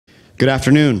Good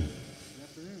afternoon.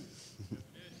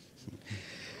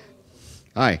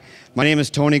 Hi, my name is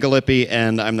Tony Gallippi,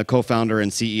 and I'm the co-founder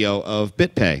and CEO of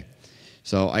BitPay.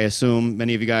 So I assume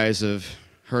many of you guys have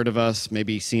heard of us,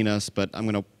 maybe seen us, but I'm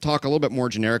going to talk a little bit more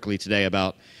generically today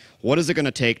about what is it going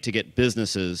to take to get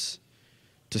businesses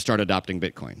to start adopting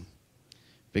Bitcoin.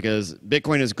 Because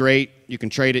Bitcoin is great, you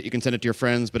can trade it, you can send it to your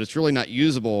friends, but it's really not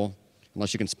usable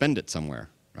unless you can spend it somewhere,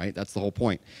 right? That's the whole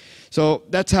point. So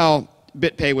that's how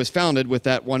BitPay was founded, with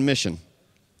that one mission.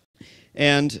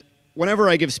 And whenever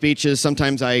I give speeches,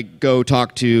 sometimes I go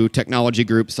talk to technology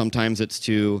groups, sometimes it's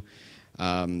to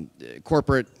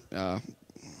corporate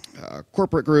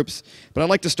groups, but I'd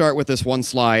like to start with this one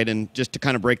slide and just to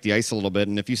kind of break the ice a little bit.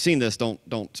 And if you've seen this,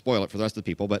 don't spoil it for the rest of the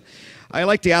people. But I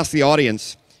like to ask the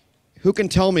audience, who can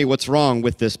tell me what's wrong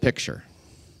with this picture?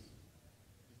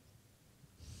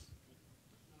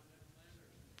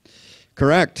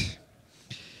 Correct.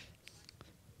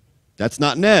 That's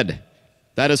not Ned.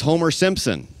 That is Homer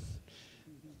Simpson.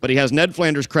 But he has Ned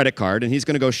Flanders' credit card, and he's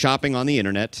going to go shopping on the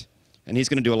internet, and he's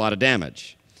going to do a lot of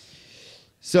damage.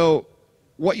 So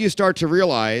what you start to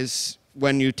realize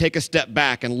when you take a step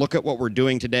back and look at what we're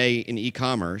doing today in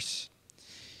e-commerce,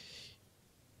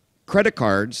 credit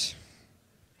cards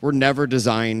were never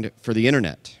designed for the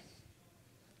internet.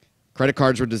 Credit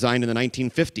cards were designed in the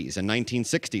 1950s and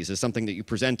 1960s as something that you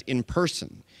present in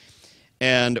person.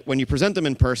 And when you present them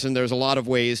in person, there's a lot of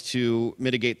ways to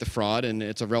mitigate the fraud, and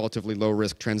it's a relatively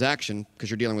low-risk transaction because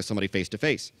you're dealing with somebody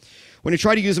face-to-face. When you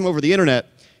try to use them over the internet,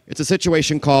 it's a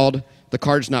situation called the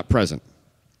card's not present.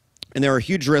 And there are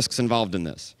huge risks involved in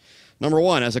this. Number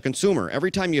one, as a consumer, every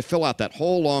time you fill out that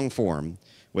whole long form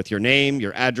with your name,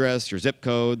 your address, your zip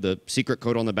code, the secret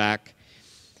code on the back,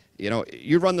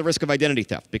 you run the risk of identity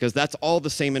theft because that's all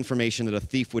the same information that a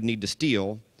thief would need to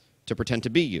steal to pretend to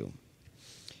be you.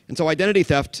 And so identity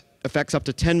theft affects up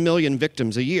to 10 million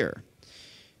victims a year.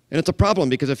 And it's a problem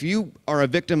because if you are a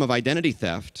victim of identity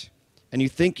theft and you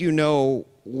think you know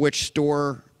which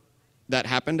store that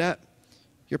happened at,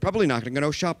 you're probably not going to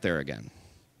go shop there again.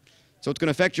 So it's going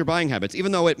to affect your buying habits,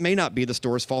 even though it may not be the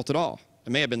store's fault at all.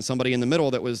 It may have been somebody in the middle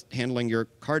that was handling your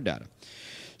card data.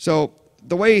 So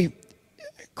the way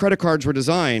credit cards were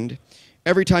designed,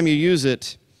 every time you use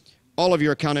it, all of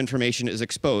your account information is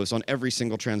exposed on every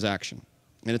single transaction.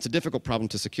 And it's a difficult problem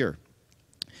to secure.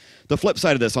 The flip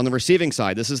side of this, on the receiving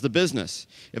side, this is the business.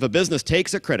 If a business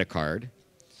takes a credit card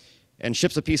and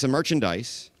ships a piece of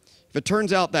merchandise, if it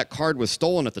turns out that card was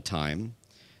stolen at the time,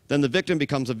 then the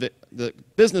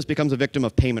business becomes a victim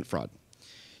of payment fraud.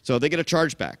 So they get a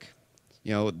chargeback.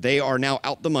 They are now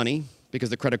out the money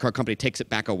because the credit card company takes it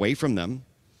back away from them,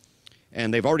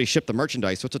 and they've already shipped the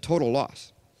merchandise, so it's a total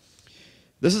loss.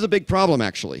 This is a big problem,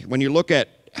 actually. When you look at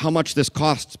how much this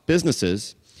costs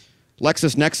businesses,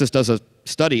 LexisNexis does a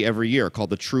study every year called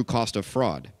the True Cost of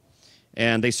Fraud.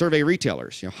 And they survey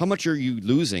retailers. How much are you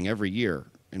losing every year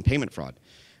in payment fraud?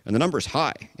 And the number is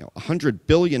high, $100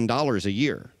 billion a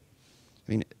year.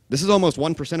 I mean, this is almost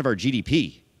 1% of our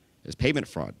GDP is payment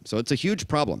fraud. So it's a huge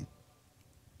problem.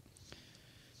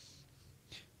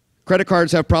 Credit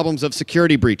cards have problems of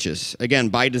security breaches. Again,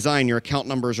 by design, your account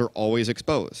numbers are always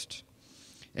exposed.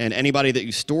 And anybody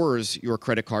that stores your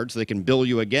credit card so they can bill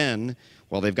you again,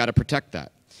 well, they've got to protect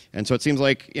that. And so it seems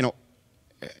like,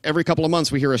 every couple of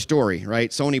months we hear a story,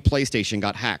 right? Sony PlayStation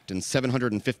got hacked and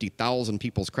 750,000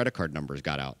 people's credit card numbers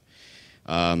got out.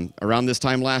 Around this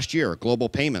time last year, Global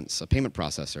Payments, a payment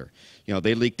processor,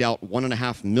 they leaked out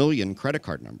 1.5 million credit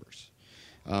card numbers.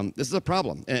 This is a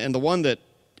problem. And the one that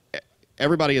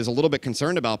everybody is a little bit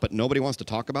concerned about but nobody wants to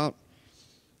talk about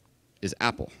is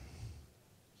Apple.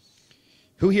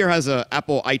 Who here has an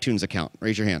Apple iTunes account?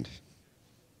 Raise your hand.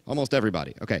 Almost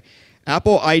everybody. Okay.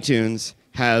 Apple iTunes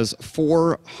has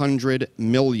 400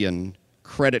 million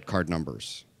credit card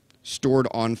numbers stored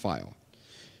on file.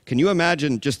 Can you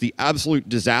imagine just the absolute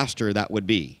disaster that would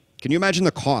be? Can you imagine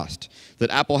the cost that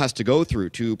Apple has to go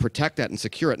through to protect that and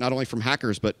secure it, not only from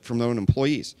hackers, but from their own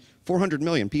employees? 400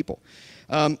 million people.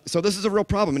 So this is a real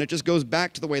problem, and it just goes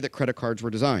back to the way that credit cards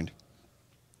were designed.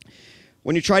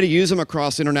 When you try to use them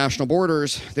across international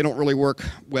borders, they don't really work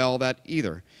well that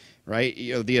either, right?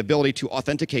 The ability to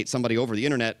authenticate somebody over the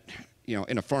internet,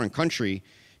 in a foreign country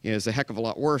is a heck of a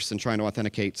lot worse than trying to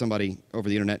authenticate somebody over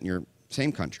the internet in your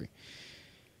same country.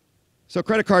 So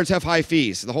credit cards have high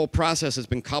fees. The whole process has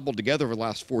been cobbled together over the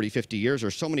last 40, 50 years.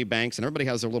 There's so many banks, and everybody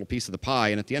has their little piece of the pie,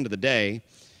 and at the end of the day,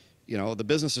 the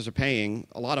businesses are paying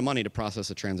a lot of money to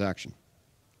process a transaction.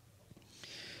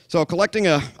 So collecting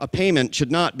a payment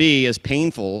should not be as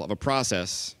painful of a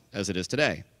process as it is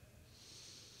today.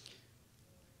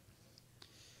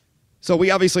 So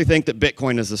we obviously think that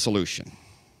Bitcoin is the solution.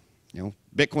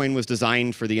 Bitcoin was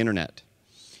designed for the internet,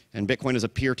 and Bitcoin is a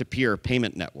peer-to-peer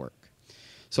payment network.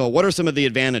 So what are some of the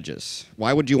advantages?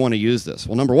 Why would you want to use this?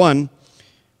 Well, number one,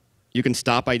 you can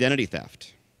stop identity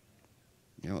theft.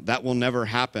 That will never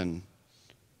happen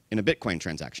in a Bitcoin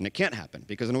transaction. It can't happen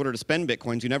because in order to spend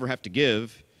Bitcoins, you never have to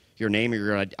give your name or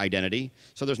your identity,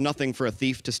 so there's nothing for a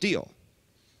thief to steal.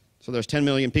 So there's 10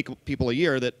 million people a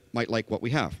year that might like what we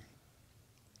have.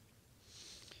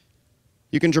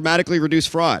 You can dramatically reduce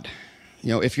fraud.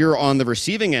 If you're on the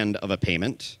receiving end of a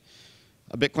payment,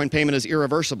 a Bitcoin payment is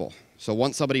irreversible. So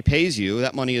once somebody pays you,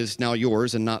 that money is now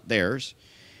yours and not theirs.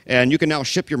 And you can now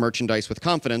ship your merchandise with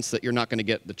confidence that you're not going to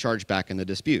get the charge back in the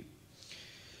dispute.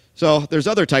 So there's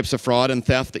other types of fraud and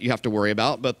theft that you have to worry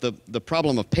about, but the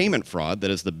problem of payment fraud, that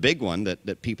is the big one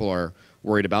that people are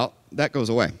worried about, that goes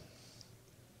away.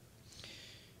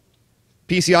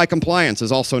 PCI compliance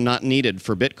is also not needed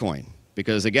for Bitcoin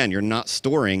because, again, you're not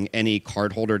storing any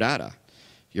cardholder data.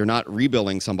 You're not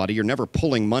rebilling somebody. You're never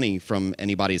pulling money from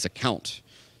anybody's account.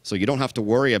 So you don't have to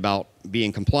worry about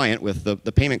being compliant with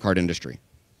the payment card industry.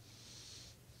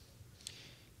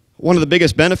 One of the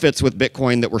biggest benefits with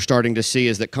Bitcoin that we're starting to see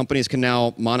is that companies can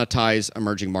now monetize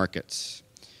emerging markets.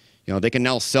 They can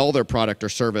now sell their product or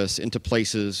service into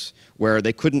places where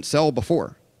they couldn't sell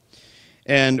before.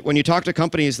 And when you talk to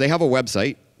companies, they have a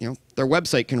website. Their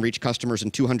website can reach customers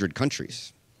in 200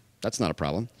 countries. That's not a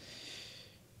problem.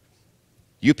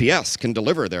 UPS can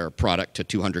deliver their product to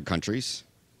 200 countries,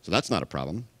 so that's not a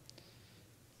problem.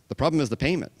 The problem is the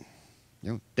payment.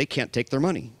 They can't take their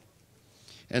money.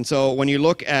 And so when you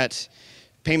look at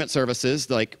payment services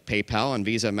like PayPal and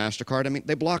Visa and MasterCard,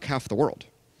 they block half the world.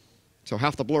 So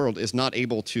half the world is not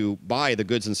able to buy the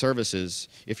goods and services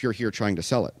if you're here trying to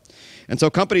sell it. And so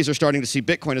companies are starting to see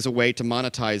Bitcoin as a way to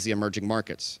monetize the emerging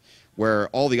markets where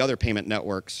all the other payment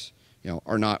networks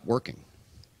are not working.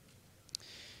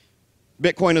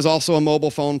 Bitcoin is also a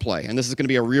mobile phone play, and this is going to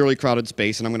be a really crowded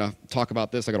space, and I'm going to talk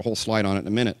about this. I got a whole slide on it in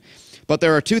a minute. But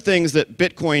there are two things that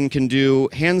Bitcoin can do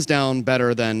hands down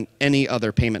better than any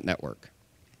other payment network.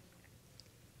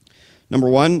 Number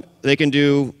one, they can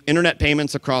do internet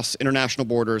payments across international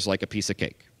borders like a piece of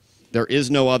cake. There is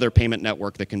no other payment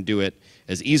network that can do it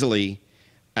as easily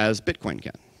as Bitcoin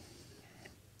can.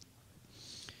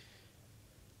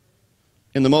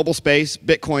 In the mobile space,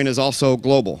 Bitcoin is also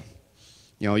global.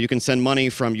 You can send money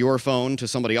from your phone to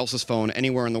somebody else's phone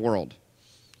anywhere in the world,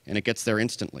 and it gets there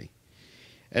instantly.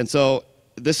 And so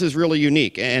this is really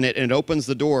unique, and it opens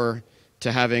the door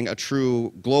to having a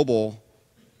true global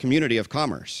community of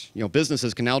commerce.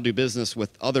 Businesses can now do business with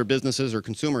other businesses or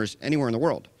consumers anywhere in the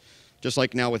world. Just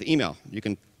like now with email, you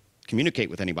can communicate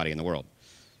with anybody in the world.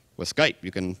 With Skype,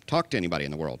 you can talk to anybody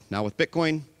in the world. Now with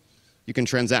Bitcoin, you can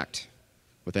transact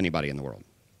with anybody in the world.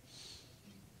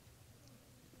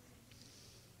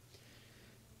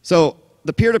 So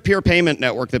the peer-to-peer payment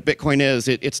network that Bitcoin is,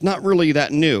 it's not really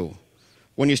that new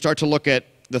when you start to look at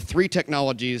the three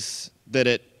technologies that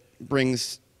it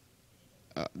brings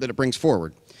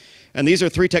forward. And these are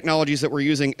three technologies that we're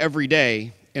using every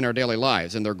day in our daily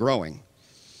lives, and they're growing.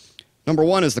 Number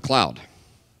one is the cloud.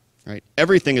 Right?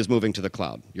 Everything is moving to the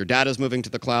cloud. Your data is moving to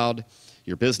the cloud.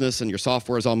 Your business and your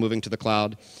software is all moving to the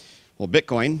cloud. Well,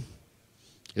 Bitcoin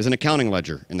is an accounting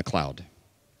ledger in the cloud.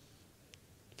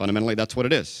 Fundamentally, that's what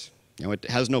it is. It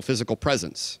has no physical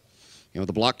presence. The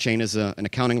blockchain is an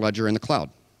accounting ledger in the cloud.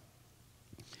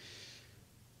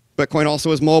 Bitcoin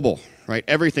also is mobile, right?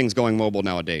 Everything's going mobile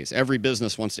nowadays. Every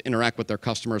business wants to interact with their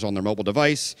customers on their mobile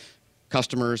device.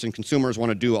 Customers and consumers want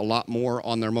to do a lot more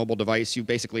on their mobile device. You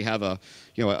basically have a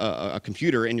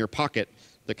computer in your pocket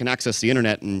that can access the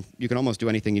internet, and you can almost do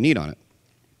anything you need on it.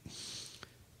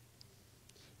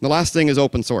 The last thing is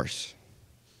open source.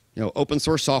 Open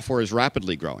source software is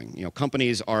rapidly growing.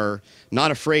 Companies are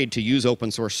not afraid to use open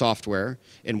source software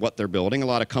in what they're building. A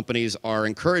lot of companies are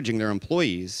encouraging their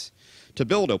employees to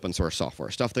build open source software,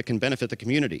 stuff that can benefit the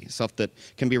community, stuff that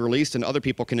can be released and other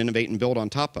people can innovate and build on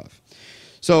top of.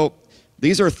 So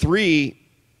these are three,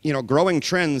 growing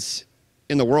trends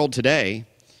in the world today,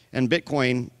 and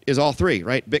Bitcoin is all three,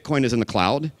 right? Bitcoin is in the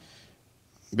cloud,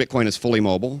 Bitcoin is fully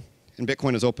mobile, and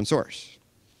Bitcoin is open source.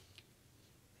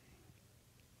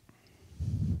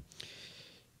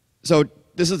 So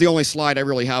this is the only slide I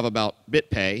really have about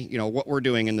BitPay, what we're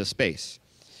doing in this space.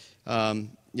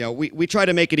 We try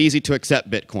to make it easy to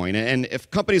accept Bitcoin, and if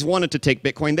companies wanted to take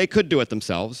Bitcoin, they could do it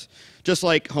themselves. Just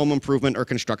like home improvement or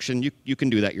construction, you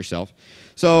can do that yourself.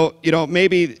 So,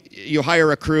 maybe you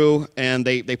hire a crew and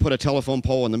they put a telephone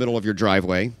pole in the middle of your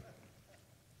driveway.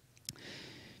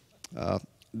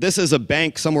 This is a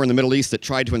bank somewhere in the Middle East that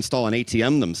tried to install an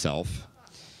ATM themselves.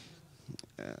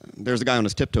 there's a guy on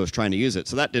his tiptoes trying to use it,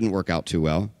 so that didn't work out too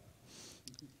well.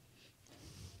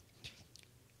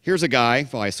 Here's a guy,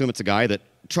 well, I assume it's a guy, that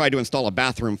tried to install a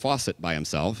bathroom faucet by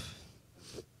himself.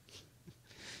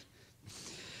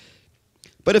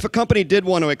 But if a company did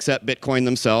want to accept Bitcoin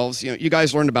themselves, you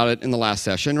guys learned about it in the last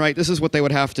session, right? This is what they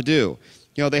would have to do.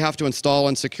 They have to install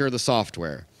and secure the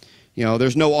software.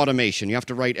 There's no automation. You have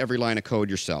to write every line of code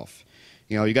yourself.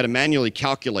 You got to manually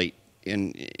calculate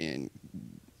and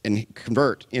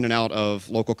convert in and out of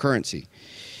local currency.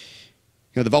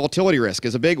 The volatility risk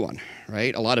is a big one,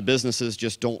 right? A lot of businesses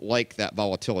just don't like that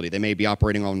volatility. They may be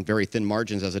operating on very thin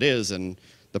margins as it is, and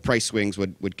the price swings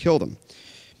would kill them.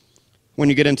 When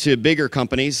you get into bigger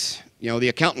companies, the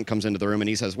accountant comes into the room and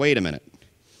he says, wait a minute,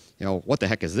 what the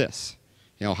heck is this?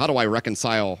 How do I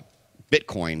reconcile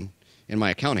Bitcoin in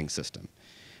my accounting system?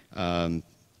 The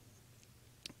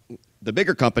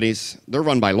bigger companies, they're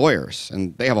run by lawyers,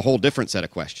 and they have a whole different set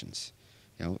of questions.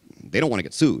 They don't want to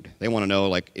get sued. They want to know,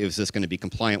 like, is this going to be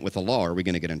compliant with the law? Or are we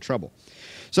going to get in trouble?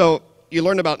 So you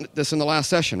learned about this in the last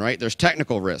session, right? There's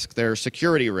technical risk, there's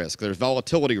security risk, there's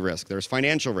volatility risk, there's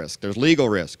financial risk, there's legal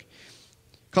risk.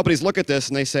 Companies look at this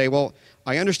and they say, well,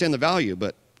 I understand the value,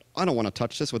 but I don't want to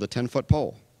touch this with a 10-foot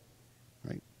pole,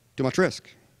 right? Too much risk.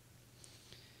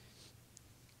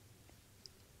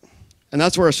 And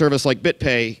that's where a service like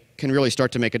BitPay can really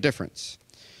start to make a difference.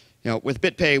 With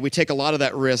BitPay, we take a lot of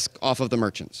that risk off of the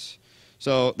merchants.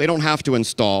 So they don't have to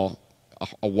install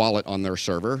a wallet on their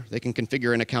server. They can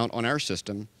configure an account on our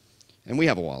system, and we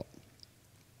have a wallet.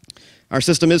 Our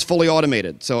system is fully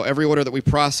automated, so every order that we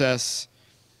process,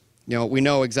 we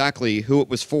know exactly who it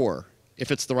was for,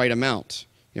 if it's the right amount,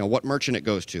 what merchant it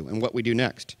goes to, and what we do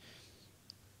next.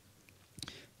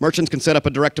 Merchants can set up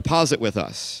a direct deposit with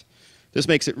us. This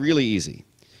makes it really easy.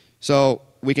 So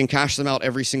we can cash them out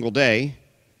every single day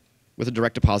with a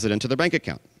direct deposit into their bank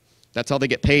account. That's how they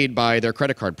get paid by their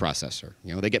credit card processor.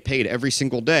 They get paid every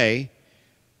single day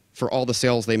for all the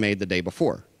sales they made the day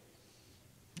before.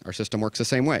 Our system works the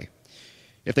same way.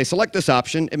 If they select this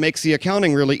option, it makes the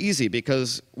accounting really easy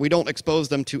because we don't expose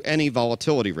them to any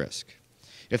volatility risk.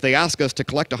 If they ask us to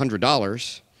collect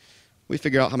 $100, we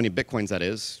figure out how many Bitcoins that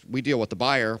is. We deal with the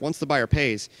buyer. Once the buyer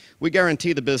pays, we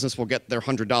guarantee the business will get their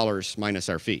 $100 minus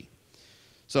our fee.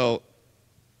 So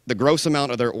the gross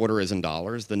amount of their order is in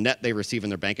dollars. The net they receive in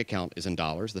their bank account is in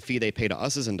dollars. The fee they pay to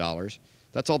us is in dollars.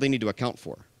 That's all they need to account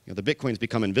for. The Bitcoins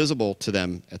become invisible to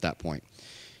them at that point.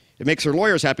 It makes their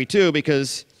lawyers happy too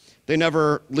because they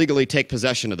never legally take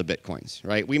possession of the Bitcoins,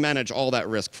 right? We manage all that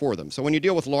risk for them. So when you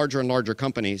deal with larger and larger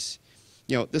companies,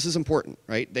 this is important,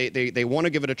 right? They want to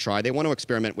give it a try. They want to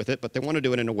experiment with it, but they want to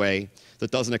do it in a way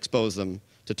that doesn't expose them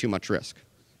to too much risk.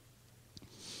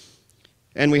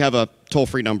 And we have a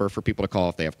toll-free number for people to call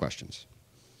if they have questions.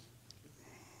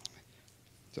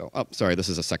 So, sorry, this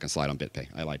is a second slide on BitPay.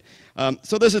 I lied.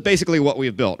 So this is basically what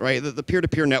we've built, right? The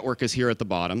peer-to-peer network is here at the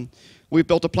bottom. We've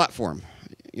built a platform.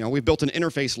 We've built an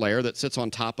interface layer that sits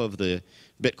on top of the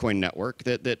Bitcoin network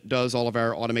that does all of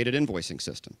our automated invoicing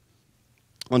system.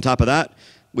 On top of that,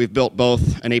 we've built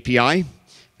both an API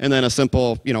and then a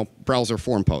simple, browser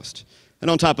form post. And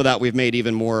on top of that, we've made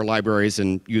even more libraries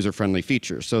and user-friendly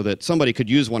features so that somebody could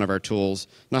use one of our tools,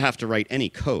 not have to write any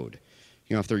code.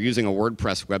 If they're using a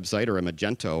WordPress website or a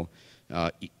Magento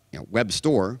web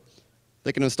store,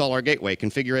 they can install our gateway,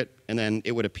 configure it, and then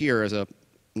it would appear as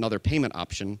another payment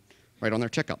option right on their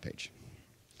checkout page.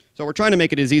 So we're trying to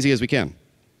make it as easy as we can.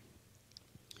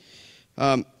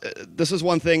 This is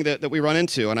one thing that we run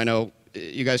into, and I know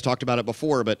you guys talked about it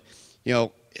before, but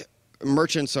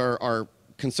merchants are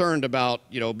concerned about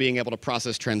being able to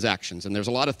process transactions, and there's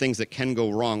a lot of things that can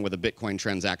go wrong with a Bitcoin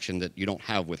transaction that you don't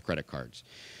have with credit cards.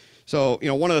 So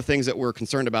one of the things that we're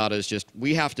concerned about is just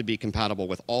we have to be compatible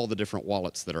with all the different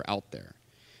wallets that are out there.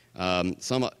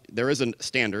 There is a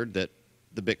standard that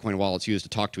the Bitcoin wallets use to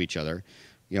talk to each other,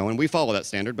 and we follow that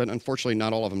standard, but unfortunately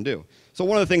not all of them do. So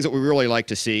one of the things that we really like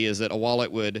to see is that a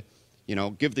wallet would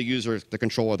give the user the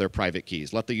control of their private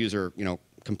keys, let the user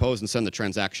compose and send the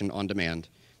transaction on demand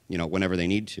whenever they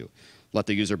need to. Let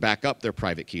the user back up their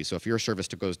private key. So if your service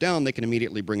goes down, they can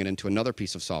immediately bring it into another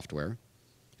piece of software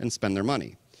and spend their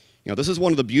money. This is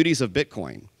one of the beauties of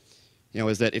Bitcoin,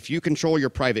 is that if you control your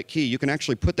private key, you can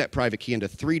actually put that private key into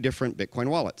 3 different Bitcoin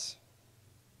wallets.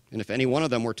 And if any one of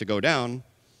them were to go down,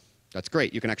 that's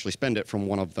great. You can actually spend it from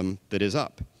one of them that is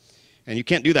up. And you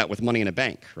can't do that with money in a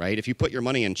bank, right? If you put your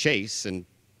money in Chase and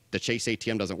the Chase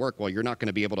ATM doesn't work, well, you're not going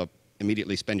to be able to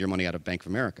immediately spend your money out of Bank of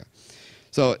America.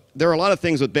 So there are a lot of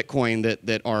things with Bitcoin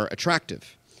that are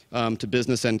attractive to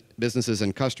businesses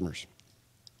and customers.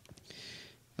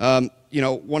 One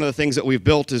of the things that we've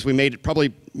built is we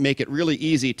probably make it really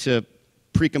easy to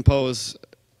pre-compose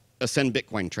a send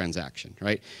Bitcoin transaction,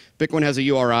 right? Bitcoin has a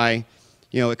URI.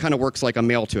 It kind of works like a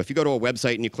mail to. If you go to a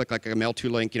website and you click like a mail to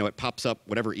link, it pops up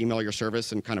whatever email your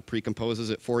service and kind of pre-composes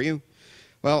it for you.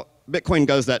 Well, Bitcoin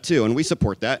does that too, and we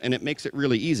support that, and it makes it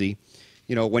really easy,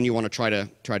 when you want to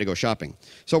try to go shopping.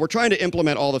 So we're trying to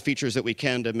implement all the features that we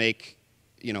can to make,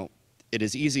 it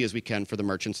as easy as we can for the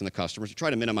merchants and the customers to try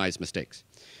to minimize mistakes.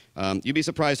 You'd be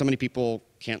surprised how many people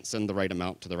can't send the right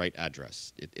amount to the right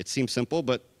address. It seems simple,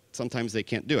 but sometimes they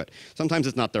can't do it. Sometimes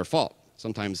it's not their fault.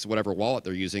 Sometimes whatever wallet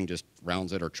they're using just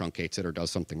rounds it or truncates it or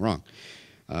does something wrong.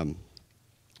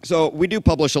 So we do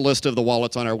publish a list of the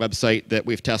wallets on our website that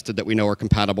we've tested that we know are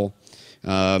compatible,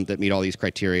 that meet all these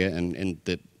criteria, and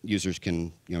that users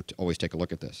can always take a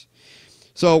look at this.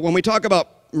 So when we talk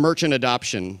about merchant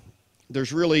adoption,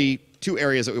 there's really two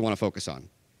areas that we want to focus on.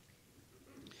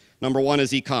 Number one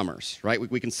is e-commerce, right?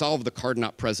 We can solve the card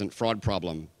not present fraud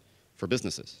problem for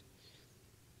businesses.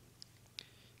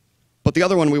 But the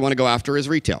other one we want to go after is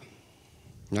retail,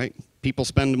 right? People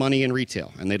spend money in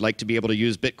retail, and they'd like to be able to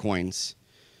use Bitcoins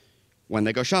when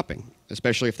they go shopping,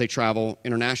 especially if they travel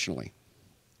internationally.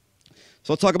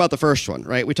 So let's talk about the first one,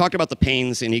 right? We talked about the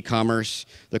pains in e-commerce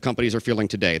that companies are feeling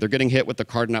today. They're getting hit with the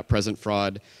card not present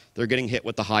fraud. They're getting hit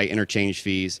with the high interchange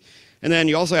fees. And then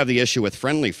you also have the issue with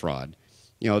friendly fraud.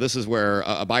 This is where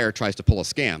a buyer tries to pull a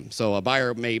scam. So a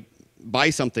buyer may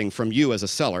buy something from you as a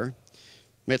seller.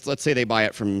 Let's say they buy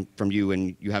it from you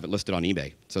and you have it listed on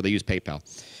eBay. So they use PayPal.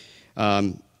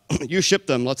 You ship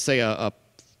them, let's say, a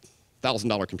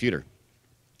 $1,000 computer.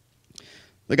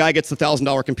 The guy gets the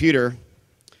 $1,000 computer,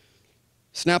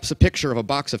 snaps a picture of a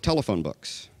box of telephone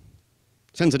books,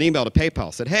 sends an email to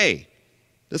PayPal, said, hey,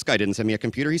 this guy didn't send me a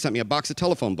computer, he sent me a box of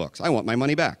telephone books. I want my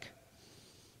money back.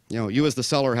 You as the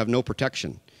seller have no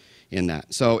protection in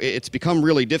that. So it's become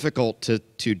really difficult to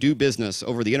do business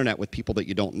over the internet with people that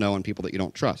you don't know and people that you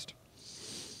don't trust.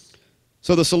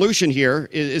 So the solution here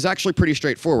is actually pretty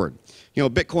straightforward.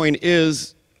 Bitcoin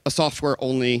is a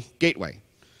software-only gateway.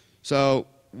 So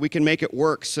we can make it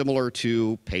work similar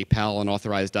to PayPal and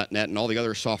Authorize.net and all the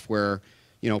other software,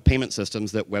 payment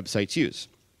systems that websites use.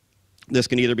 This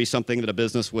can either be something that a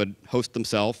business would host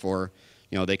themselves, or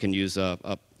they can use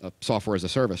a software as a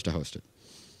service to host it.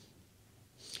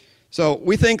 So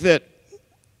we think that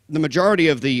the majority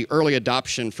of the early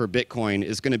adoption for Bitcoin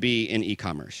is going to be in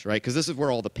e-commerce, right? Because this is where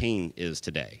all the pain is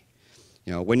today.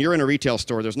 When you're in a retail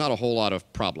store, there's not a whole lot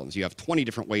of problems. You have 20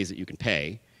 different ways that you can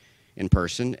pay in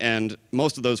person, and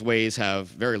most of those ways have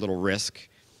very little risk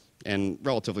and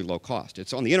relatively low cost.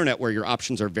 It's on the internet where your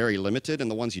options are very limited, and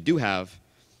the ones you do have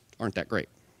aren't that great.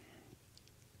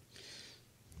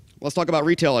 Let's talk about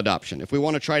retail adoption. If we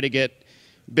want to try to get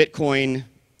Bitcoin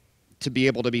to be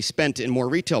able to be spent in more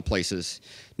retail places,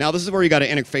 now this is where you got to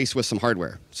interface with some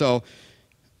hardware. So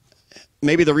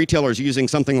maybe the retailer is using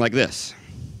something like this.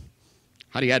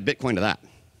 How do you add Bitcoin to that?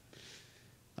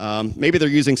 Maybe they're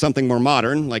using something more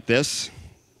modern like this.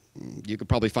 You could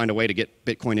probably find a way to get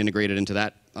Bitcoin integrated into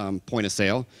that point of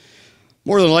sale.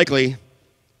 More than likely,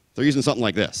 they're using something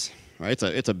like this. Right?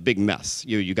 It's a big mess.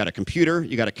 You got a computer,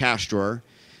 you got a cash drawer,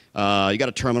 you got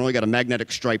a terminal, you got a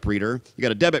magnetic stripe reader, you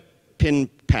got a debit pin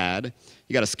pad,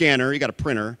 you got a scanner, you got a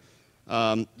printer.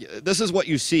 This is what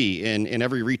you see in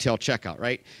every retail checkout,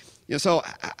 right? So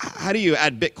how do you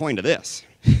add Bitcoin to this?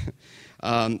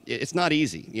 It's not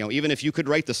easy. Even if you could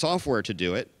write the software to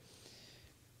do it,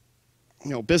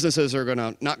 businesses are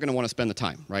not going to want to spend the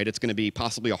time, right? It's going to be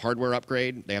possibly a hardware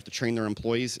upgrade. They have to train their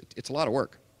employees. It's a lot of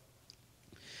work.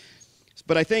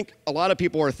 But I think a lot of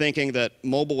people are thinking that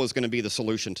mobile is going to be the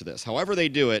solution to this. However they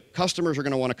do it, customers are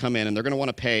going to want to come in and they're going to want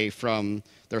to pay from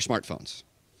their smartphones,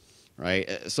 right?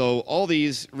 So all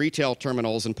these retail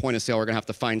terminals and point of sale are going to have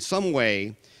to find some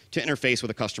way to interface with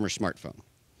a customer's smartphone.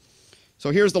 So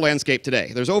here's the landscape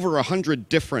today. There's over 100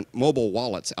 different mobile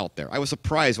wallets out there. I was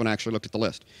surprised when I actually looked at the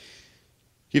list.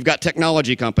 You've got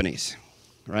technology companies,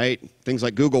 right? Things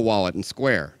like Google Wallet and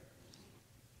Square.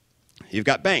 You've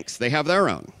got banks. They have their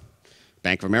own.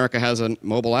 Bank of America has a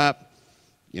mobile app.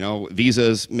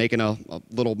 Visa's making a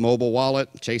little mobile wallet.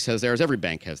 Chase has theirs. Every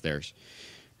bank has theirs,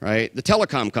 right? The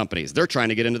telecom companies, they're trying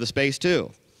to get into the space too,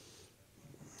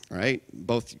 right?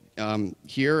 Both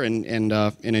here and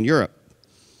in Europe.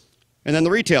 And then the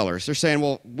retailers, they're saying,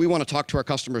 well, we want to talk to our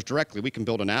customers directly. We can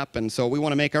build an app, and so we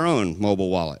want to make our own mobile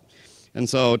wallet. And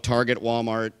so Target,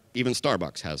 Walmart, even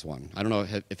Starbucks has one. I don't know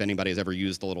if anybody has ever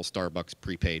used the little Starbucks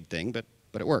prepaid thing, but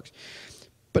it works.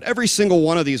 But every single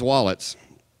one of these wallets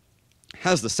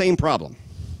has the same problem.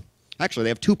 Actually, they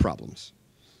have two problems.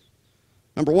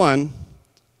 Number one,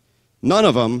 none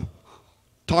of them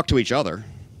talk to each other.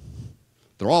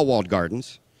 They're all walled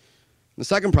gardens. The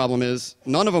second problem is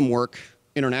none of them work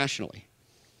internationally.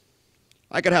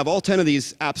 I could have all 10 of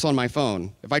these apps on my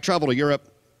phone. If I travel to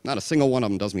Europe, not a single one of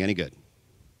them does me any good.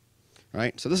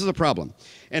 Right? So this is a problem.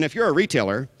 And if you're a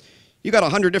retailer, you got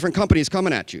 100 different companies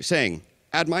coming at you saying,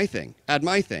 add my thing, add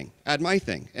my thing, add my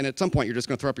thing. And at some point, you're just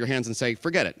going to throw up your hands and say,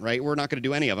 forget it, right? We're not going to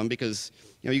do any of them because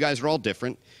you guys are all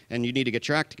different, and you need to get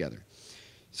your act together.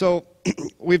 So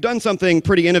we've done something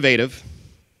pretty innovative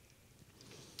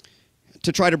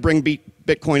to try to bring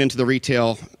Bitcoin into the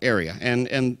retail area.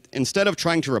 And instead of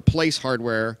trying to replace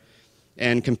hardware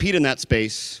and compete in that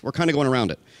space, we're kind of going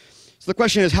around it. So the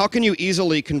question is, how can you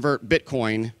easily convert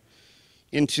Bitcoin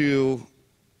into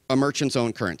a merchant's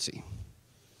own currency,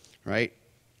 right?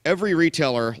 Every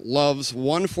retailer loves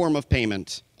one form of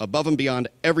payment above and beyond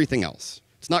everything else.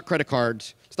 It's not credit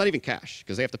cards. It's not even cash,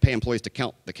 because they have to pay employees to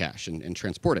count the cash and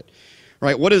transport it,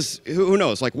 right? Who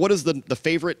knows? Like, what is the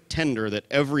favorite tender that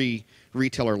every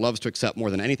retailer loves to accept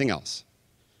more than anything else?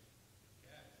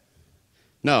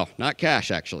 No, not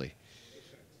cash, actually.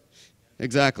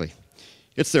 Exactly.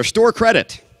 It's their store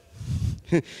credit.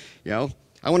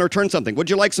 I want to return something. Would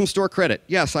you like some store credit?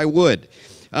 Yes, I would.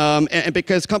 And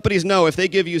because companies know if they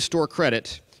give you store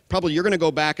credit, probably you're going to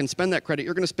go back and spend that credit.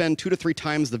 You're going to spend 2 to 3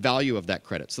 times the value of that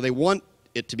credit. So they want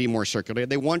it to be more circulated.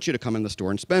 They want you to come in the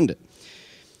store and spend it.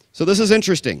 So this is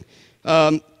interesting.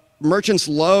 Merchants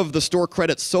love the store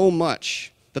credit so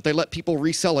much that they let people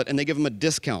resell it, and they give them a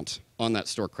discount on that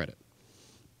store credit.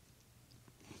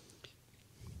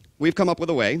 We've come up with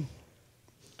a way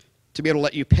to be able to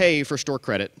let you pay for store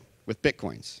credit with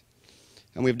Bitcoins.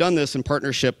 And we've done this in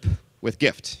partnership with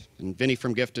Gift. And Vinny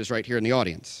from Gift is right here in the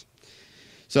audience.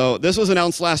 So this was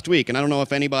announced last week, and I don't know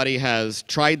if anybody has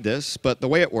tried this, but the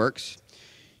way it works,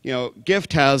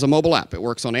 Gift has a mobile app. It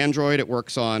works on Android, it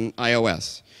works on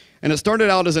iOS. And it started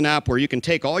out as an app where you can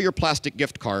take all your plastic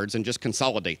gift cards and just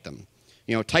consolidate them.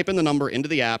 Type in the number into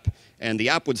the app, and the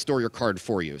app would store your card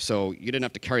for you. So you didn't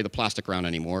have to carry the plastic around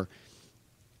anymore.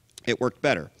 It worked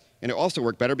better. And it also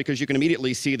worked better because you can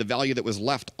immediately see the value that was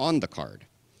left on the card.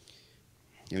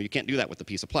 You can't do that with a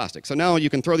piece of plastic. So now you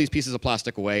can throw these pieces of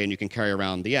plastic away and you can carry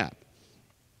around the app.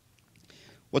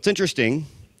 What's interesting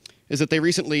is that they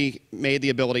recently made the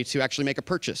ability to actually make a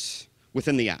purchase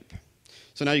within the app.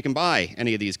 So now you can buy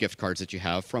any of these gift cards that you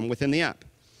have from within the app.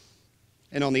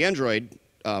 And on the Android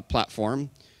platform,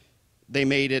 they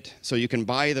made it so you can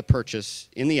buy the purchase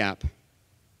in the app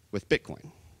with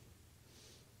Bitcoin.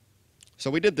 So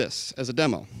we did this as a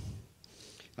demo.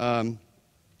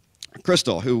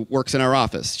 Crystal, who works in our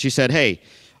office, she said, hey,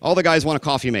 all the guys want a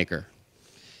coffee maker.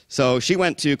 So she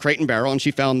went to Crate & Barrel, and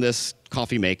she found this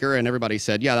coffee maker, and everybody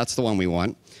said, yeah, that's the one we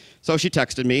want. So she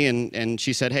texted me, and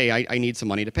she said, hey, I need some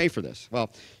money to pay for this.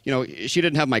 Well, she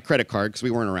didn't have my credit card because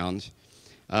we weren't around.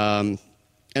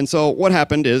 And so what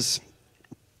happened is,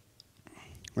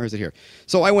 where is it here?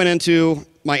 So I went into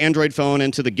my Android phone,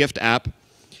 into the Gift app,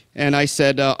 and I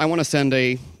said, I want to send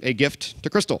a gift to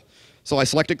Crystal. So I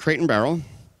selected Crate & Barrel.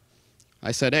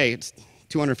 I said, hey, it's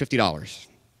 $250.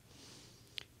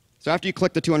 So after you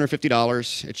click the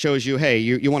 $250, it shows you, hey,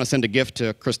 you want to send a gift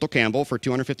to Crystal Campbell for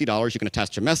 $250. You can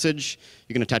attach a message.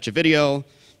 You can attach a video.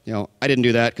 I didn't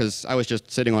do that because I was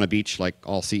just sitting on a beach like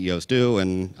all CEOs do,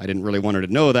 and I didn't really want her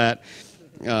to know that.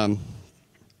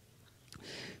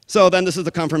 So then this is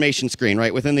the confirmation screen,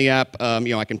 right? Within the app,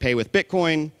 I can pay with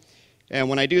Bitcoin. And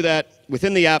when I do that,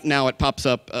 within the app now, it pops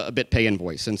up a BitPay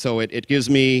invoice. And so it gives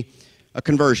me a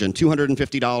conversion,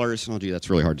 $250. Oh, gee, that's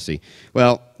really hard to see.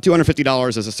 Well,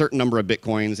 $250 is a certain number of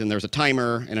Bitcoins, and there's a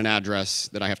timer and an address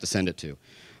that I have to send it to.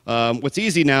 What's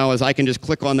easy now is I can just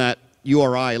click on that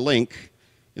URI link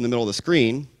in the middle of the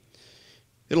screen.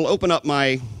 It'll open up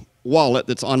my wallet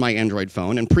that's on my Android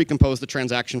phone and pre-compose the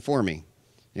transaction for me.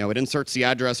 It inserts the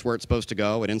address where it's supposed to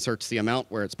go. It inserts the amount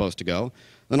where it's supposed to go.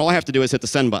 Then all I have to do is hit the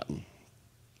send button.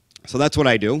 So that's what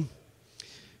I do.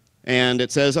 And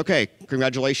it says, okay,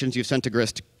 congratulations, you've sent a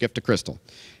gift to Crystal.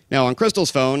 Now, on Crystal's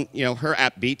phone, her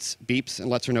app beeps and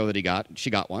lets her know that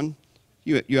she got one.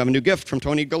 You have a new gift from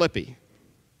Tony Gallippi.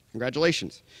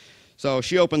 Congratulations. So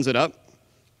she opens it up.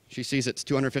 She sees it's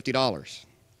 $250.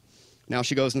 Now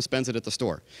she goes and spends it at the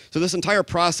store. So this entire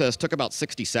process took about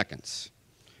 60 seconds.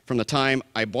 From the time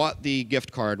I bought the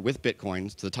gift card with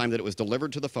Bitcoins to the time that it was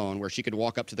delivered to the phone where she could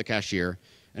walk up to the cashier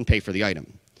and pay for the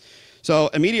item. So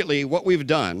immediately, what we've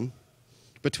done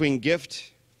between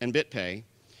Gift and BitPay,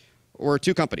 we're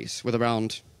 2 companies with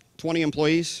around 20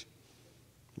 employees,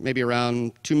 maybe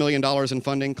around $2 million in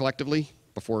funding collectively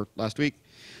before last week.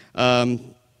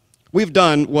 We've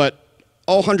done what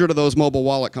all 100 of those mobile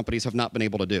wallet companies have not been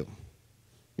able to do,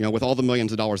 with all the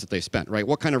millions of dollars that they've spent, right?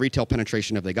 What kind of retail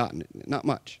penetration have they gotten? Not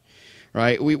much,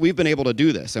 right? We've been able to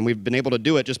do this, and we've been able to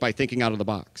do it just by thinking out of the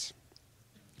box.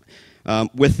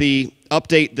 With the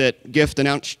update that Gift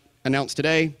announced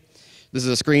today, this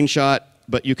is a screenshot,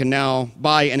 but you can now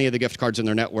buy any of the gift cards in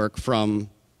their network from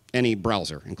any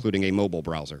browser, including a mobile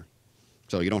browser.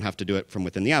 So you don't have to do it from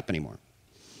within the app anymore.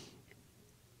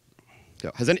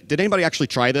 So did anybody actually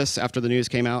try this after the news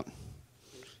came out?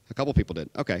 A couple people did.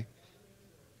 Okay.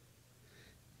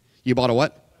 You bought a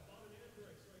what?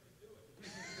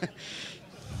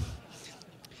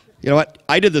 You know what?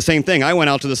 I did the same thing. I went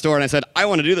out to the store and I said, I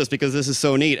want to do this because this is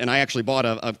so neat. And I actually bought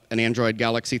an Android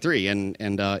Galaxy 3, and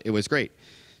it was great.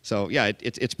 So yeah,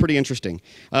 it's pretty interesting.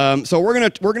 So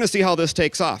we're gonna see how this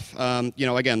takes off. You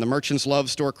know, again, the merchants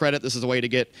love store credit. This is a way to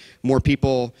get more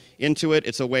people into it.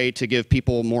 It's a way to give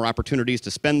people more opportunities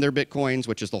to spend their bitcoins,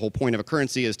 which is the whole point of a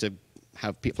currency, is to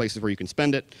have places where you can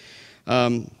spend it.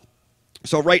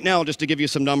 So right now, just to give you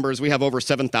some numbers, we have over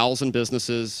 7,000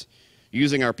 businesses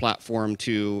using our platform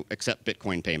to accept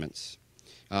Bitcoin payments.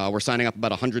 We're signing up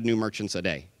about 100 new merchants a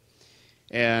day.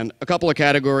 And a couple of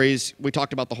categories, we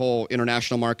talked about the whole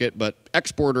international market, but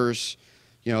exporters,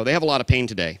 you know, they have a lot of pain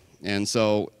today. And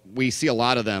so we see a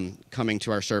lot of them coming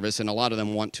to our service, and a lot of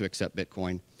them want to accept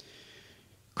Bitcoin.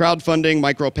 Crowdfunding,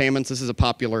 micropayments, this is a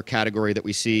popular category that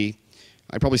we see.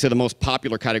 I'd probably say the most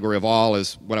popular category of all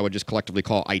is what I would just collectively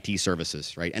call IT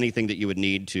services, right? Anything that you would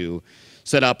need to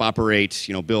set up, operate,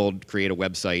 you know, build, create a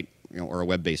website, you know, or a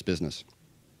web-based business.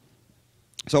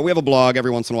 So we have a blog. Every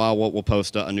once in a while, we'll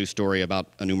post a new story about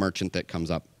a new merchant that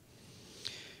comes up.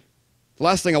 The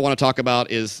last thing I want to talk about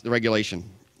is the regulation.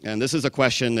 And this is a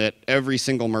question that every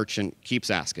single merchant keeps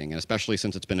asking, and especially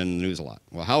since it's been in the news a lot.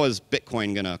 Well, how is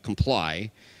Bitcoin going to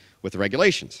comply with the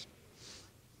regulations?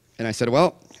 And I said,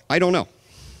 well, I don't know.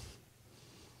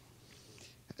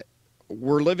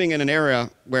 We're living in an era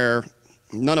where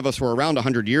none of us were around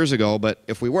 100 years ago, but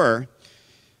if we were,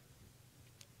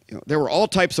 you know, there were all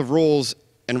types of rules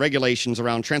and regulations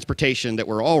around transportation that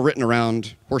were all written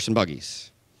around horse and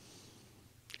buggies.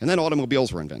 And then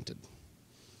automobiles were invented.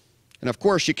 And of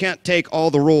course, you can't take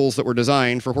all the rules that were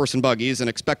designed for horse and buggies and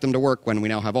expect them to work when we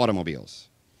now have automobiles.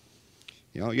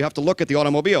 You know, you have to look at the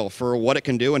automobile for what it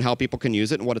can do and how people can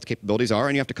use it and what its capabilities are,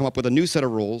 and you have to come up with a new set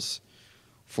of rules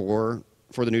for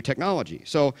the new technology.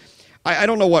 So I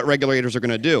don't know what regulators are going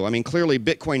to do. I mean, clearly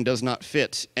Bitcoin does not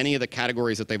fit any of the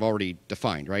categories that they've already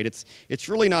defined, right? It's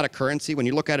really not a currency. When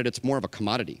you look at it, it's more of a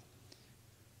commodity.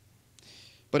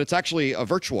 But it's actually a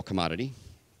virtual commodity.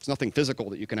 It's nothing physical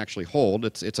that you can actually hold.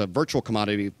 It's a virtual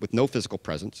commodity with no physical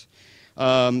presence.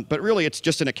 But really, it's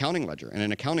just an accounting ledger and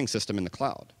an accounting system in the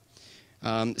cloud.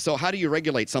 So how do you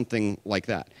regulate something like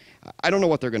that? I don't know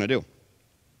what they're going to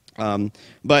do.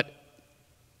 But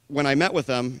when I met with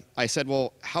them, I said,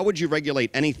 well, how would you regulate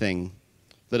anything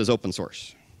that is open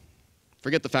source?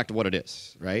 Forget the fact of what it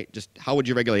is, right? Just how would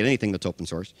you regulate anything that's open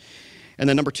source? And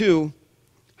then number two,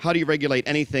 how do you regulate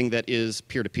anything that is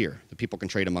peer-to-peer, that people can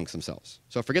trade amongst themselves?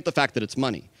 So forget the fact that it's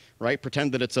money, right?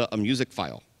 Pretend that it's a music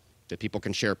file that people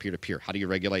can share peer-to-peer. How do you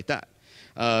regulate that?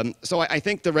 So I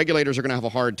think the regulators are going to have a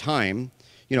hard time,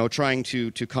 you know, trying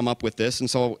to come up with this, and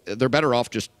so they're better off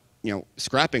just, you know,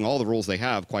 scrapping all the rules they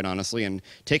have, quite honestly, and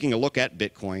taking a look at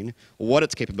Bitcoin, what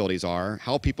its capabilities are,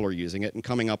 how people are using it, and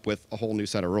coming up with a whole new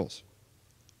set of rules.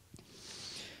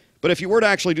 But if you were to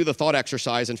actually do the thought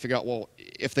exercise and figure out, well,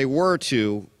 if they were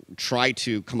to try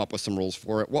to come up with some rules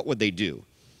for it, what would they do?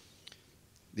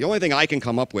 The only thing I can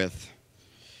come up with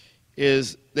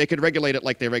is they could regulate it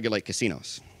like they regulate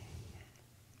casinos.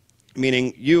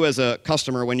 Meaning, you as a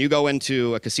customer, when you go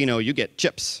into a casino, you get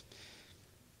chips.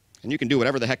 And you can do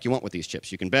whatever the heck you want with these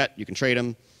chips. You can bet, you can trade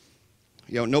them.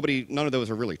 You know, none of those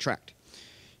are really tracked.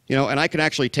 You know, and I can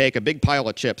actually take a big pile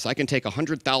of chips. I can take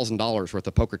 $100,000 worth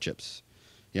of poker chips,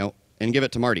 you know, and give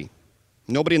it to Marty.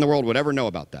 Nobody in the world would ever know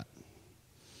about that.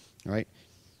 All right?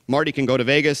 Marty can go to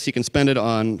Vegas. He can spend it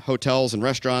on hotels and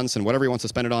restaurants and whatever he wants to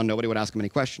spend it on. Nobody would ask him any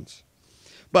questions.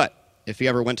 But if he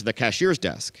ever went to the cashier's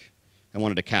desk and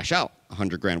wanted to cash out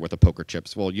 100 grand worth of poker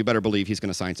chips, well, you better believe he's going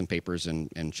to sign some papers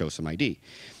and show some ID.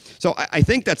 So I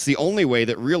think that's the only way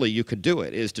that really you could do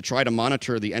it, is to try to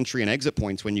monitor the entry and exit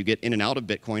points when you get in and out of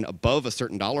Bitcoin above a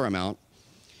certain dollar amount.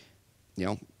 You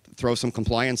know, throw some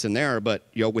compliance in there, but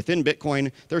you know, within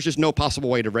Bitcoin, there's just no possible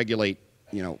way to regulate,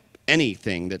 you know,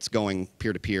 anything that's going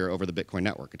peer-to-peer over the Bitcoin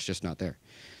network. It's just not there.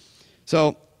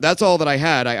 So that's all that I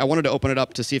had. I wanted to open it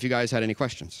up to see if you guys had any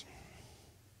questions.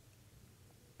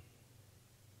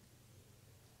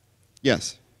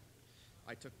 Yes.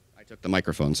 I took the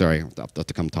microphone. Sorry, I'll have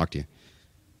to come talk to you.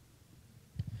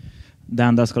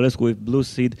 Dan Daskalescu with Blue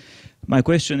Seed. My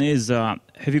question is,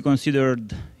 have you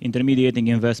considered intermediating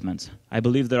investments? I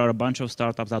believe there are a bunch of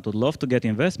startups that would love to get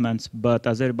investments, but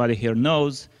as everybody here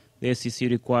knows, the SEC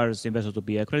requires investors to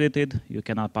be accredited. You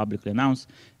cannot publicly announce,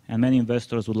 and many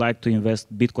investors would like to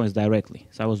invest Bitcoins directly.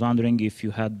 So I was wondering if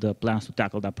you had plans to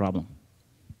tackle that problem.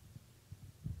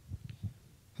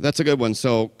 That's a good one.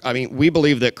 So, I mean, we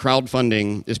believe that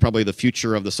crowdfunding is probably the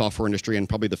future of the software industry and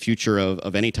probably the future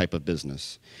of any type of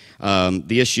business.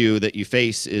 The issue that you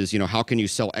face is, how can you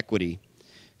sell equity,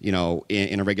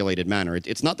 in a regulated manner?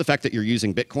 It's not the fact that you're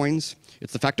using Bitcoins.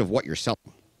 It's the fact of what you're selling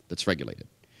that's regulated.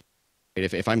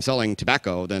 If I'm selling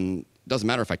tobacco, then it doesn't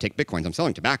matter if I take Bitcoins. I'm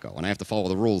selling tobacco, and I have to follow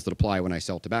the rules that apply when I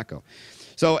sell tobacco.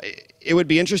 So it would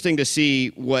be interesting to see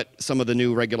what some of the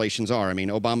new regulations are. I mean,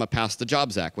 Obama passed the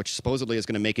Jobs Act, which supposedly is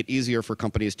going to make it easier for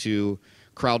companies to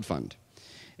crowdfund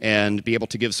and be able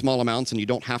to give small amounts, and you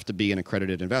don't have to be an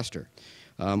accredited investor.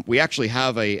 We actually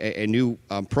have a new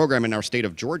program in our state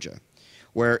of Georgia,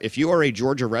 where if you are a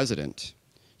Georgia resident,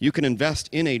 you can invest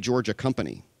in a Georgia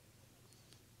company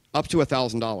up to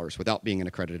 $1,000 without being an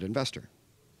accredited investor.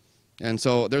 And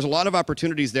so there's a lot of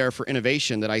opportunities there for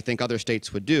innovation that I think other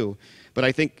states would do. But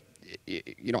I think,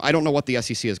 I don't know what the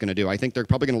SEC is going to do. I think they're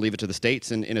probably going to leave it to the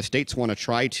states. And if states want to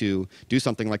try to do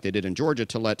something like they did in Georgia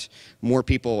to let more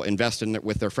people invest in it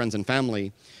with their friends and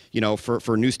family,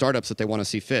 for new startups that they want to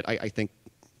see fit, I think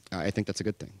that's a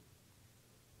good thing.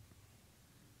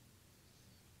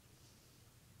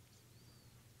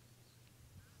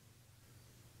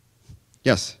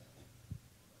 Yes.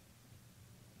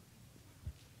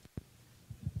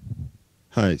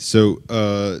 Hi. So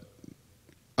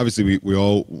obviously we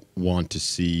all want to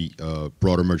see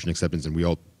broader merchant acceptance, and we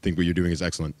all think what you're doing is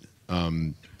excellent.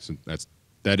 So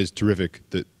that is terrific.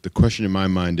 The question in my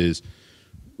mind is,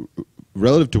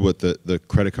 relative to what the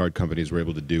credit card companies were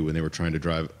able to do when they were trying to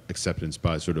drive acceptance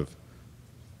by sort of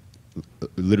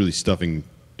literally stuffing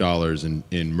dollars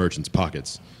in merchants'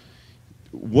 pockets,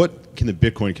 what can the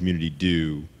Bitcoin community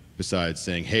do besides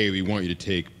saying, hey, we want you to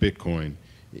take Bitcoin,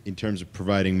 in terms of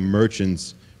providing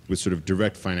merchants with sort of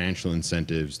direct financial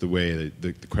incentives, the way that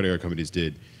the credit card companies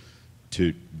did,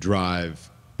 to drive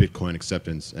Bitcoin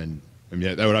acceptance? And I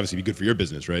mean, that would obviously be good for your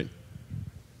business, right?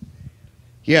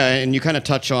 Yeah, and you kind of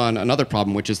touch on another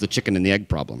problem, which is the chicken and the egg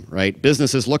problem, right?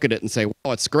 Businesses look at it and say,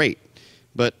 well, it's great,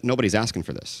 but nobody's asking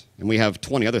for this. And we have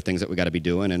 20 other things that we got to be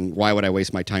doing, and why would I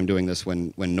waste my time doing this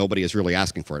when nobody is really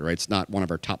asking for it, right? It's not one of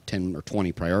our top 10 or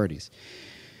 20 priorities.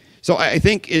 So I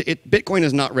think Bitcoin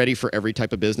is not ready for every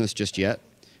type of business just yet.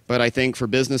 But I think for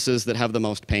businesses that have the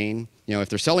most pain, if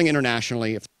they're selling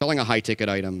internationally, if they're selling a high-ticket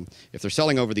item, if they're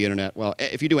selling over the internet, well,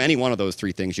 if you do any one of those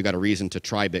three things, you got a reason to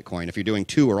try Bitcoin. If you're doing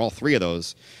two or all three of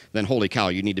those, then holy cow,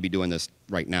 you need to be doing this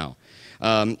right now.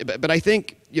 But I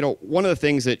think, one of the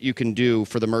things that you can do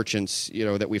for the merchants,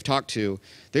 that we've talked to,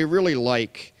 they really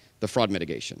like the fraud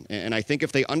mitigation. And I think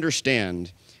if they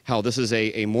understand how this is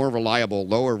a more reliable,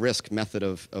 lower risk method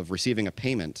of receiving a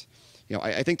payment,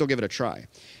 I think they'll give it a try.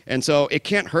 And so it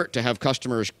can't hurt to have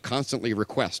customers constantly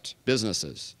request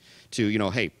businesses to,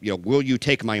 hey, will you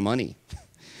take my money?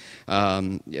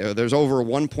 There's over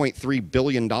 $1.3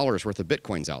 billion worth of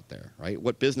Bitcoins out there, right?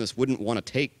 What business wouldn't want to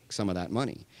take some of that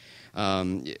money?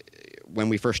 When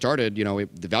we first started,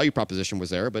 the value proposition was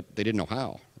there, but they didn't know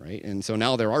how, right? And so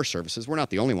now there are services. We're not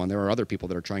the only one. There are other people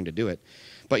that are trying to do it.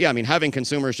 But yeah, I mean, having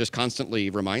consumers just constantly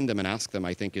remind them and ask them,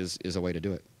 I think, is a way to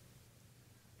do it.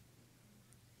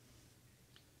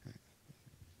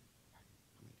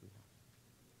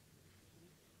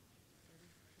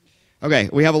 Okay,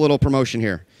 we have a little promotion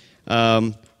here.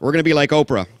 We're going to be like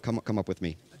Oprah. Come up with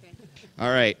me. Okay. All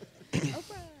right.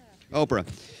 Oprah.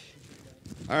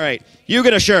 All right. You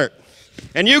get a shirt.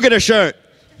 And you get a shirt.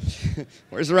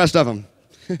 Where's the rest of them?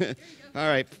 All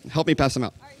right. Help me pass them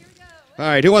out. All right, here we go. All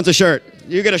right. Who wants a shirt?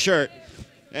 You get a shirt.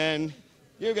 And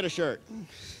you get a shirt.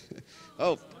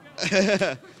 Oh. Actually,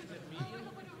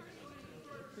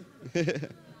 the other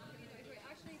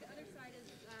side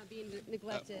is being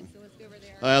neglected, so let's go over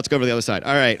there. Let's go over to the other side.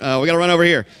 All right. We got to run over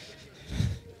here.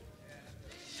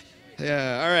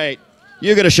 Yeah. All right.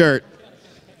 You get a shirt.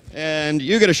 And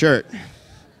you get a shirt.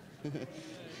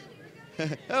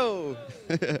 Oh.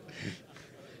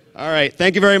 All right.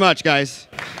 Thank you very much, guys.